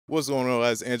What's going on,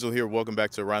 guys? Angelo here. Welcome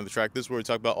back to Around the Track. This is where we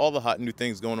talk about all the hot new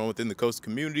things going on within the coast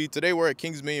community. Today we're at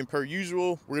Kings Million per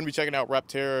usual. We're going to be checking out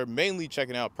Rapterra, mainly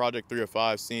checking out Project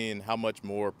 305, seeing how much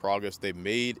more progress they've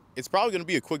made. It's probably going to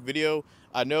be a quick video.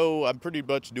 I know I'm pretty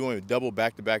much doing double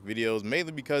back-to-back videos,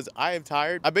 mainly because I am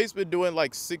tired. I've basically been doing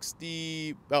like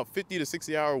about 50 to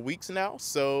 60 hour weeks now.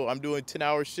 So I'm doing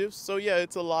 10-hour shifts. So yeah,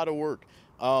 it's a lot of work.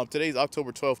 Today's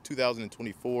October 12th,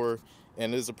 2024,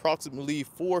 and it is approximately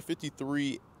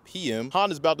 4:53 p.m.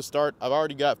 Haunt is about to start. I've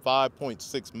already got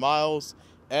 5.6 miles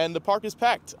and the park is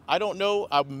packed. I don't know.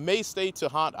 I may stay to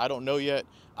Haunt. I don't know yet.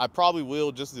 I probably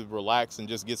will, just to relax and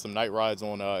just get some night rides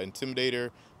on Intimidator.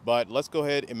 But let's go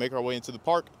ahead and make our way into the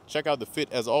park. Check out the fit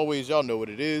as always. Y'all know what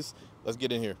it is. Let's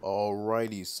get in here.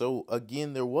 Alrighty, so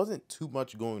again, there wasn't too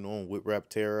much going on with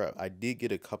Rapterra. I did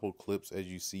get a couple clips, as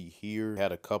you see here.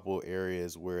 Had a couple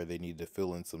areas where they needed to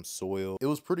fill in some soil. It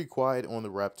was pretty quiet on the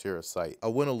Rapterra site. I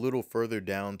went a little further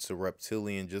down to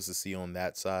Reptilian just to see on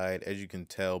that side. As you can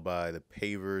tell by the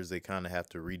pavers, they kind of have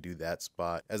to redo that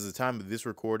spot. As the time of this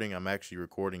recording, I'm actually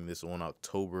recording this on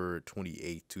October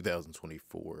 28th,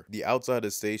 2024. The outside of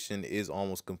the station is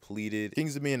almost completed.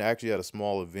 Kings of Men actually had a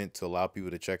small event to allow people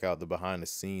to check out the behind the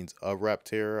scenes of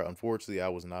Rapterra. Unfortunately, I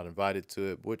was not invited to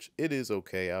it, which it is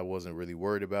okay. I wasn't really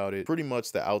worried about it. Pretty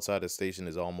much the outside of the station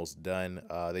is almost done.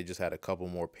 They just had a couple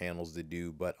more panels to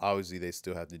do, but obviously they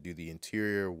still have to do the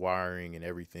interior wiring and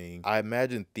everything. I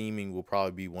imagine theming will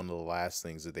probably be one of the last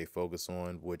things that they focus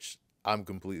on, which I'm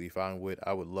completely fine with.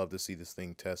 I would love to see this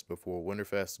thing test before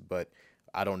Winterfest, but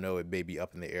I don't know, it may be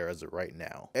up in the air as of right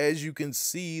now. As you can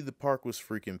see, the park was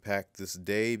freaking packed this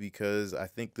day because I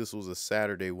think this was a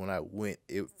Saturday when I went.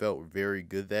 It felt very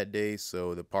good that day,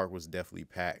 so the park was definitely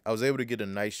packed. I was able to get a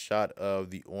nice shot of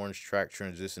the orange track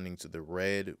transitioning to the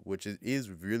red, which is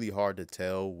really hard to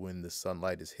tell when the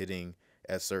sunlight is hitting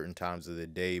at certain times of the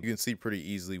day. You can see pretty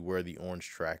easily where the orange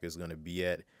track is going to be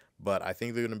at, but I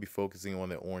think they're going to be focusing on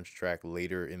the orange track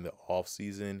later in the off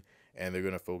season, and they're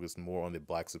going to focus more on the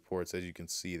black supports. As you can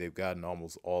see, they've gotten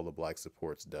almost all the black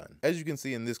supports done. As you can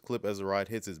see in this clip, as the ride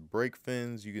hits its brake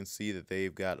fins, you can see that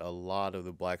they've got a lot of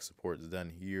the black supports done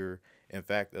here. In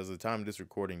fact, as the time of this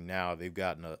recording now, they've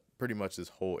gotten pretty much this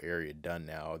whole area done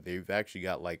now. They've actually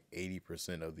got like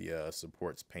 80% of the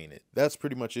supports painted. That's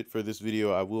pretty much it for this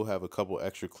video. I will have a couple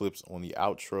extra clips on the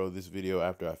outro of this video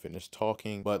after I finish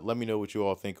talking, but let me know what you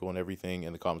all think on everything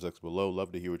in the comment section below.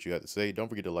 Love to hear what you have to say. Don't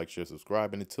forget to like, share,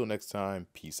 subscribe, and until next time,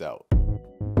 peace out.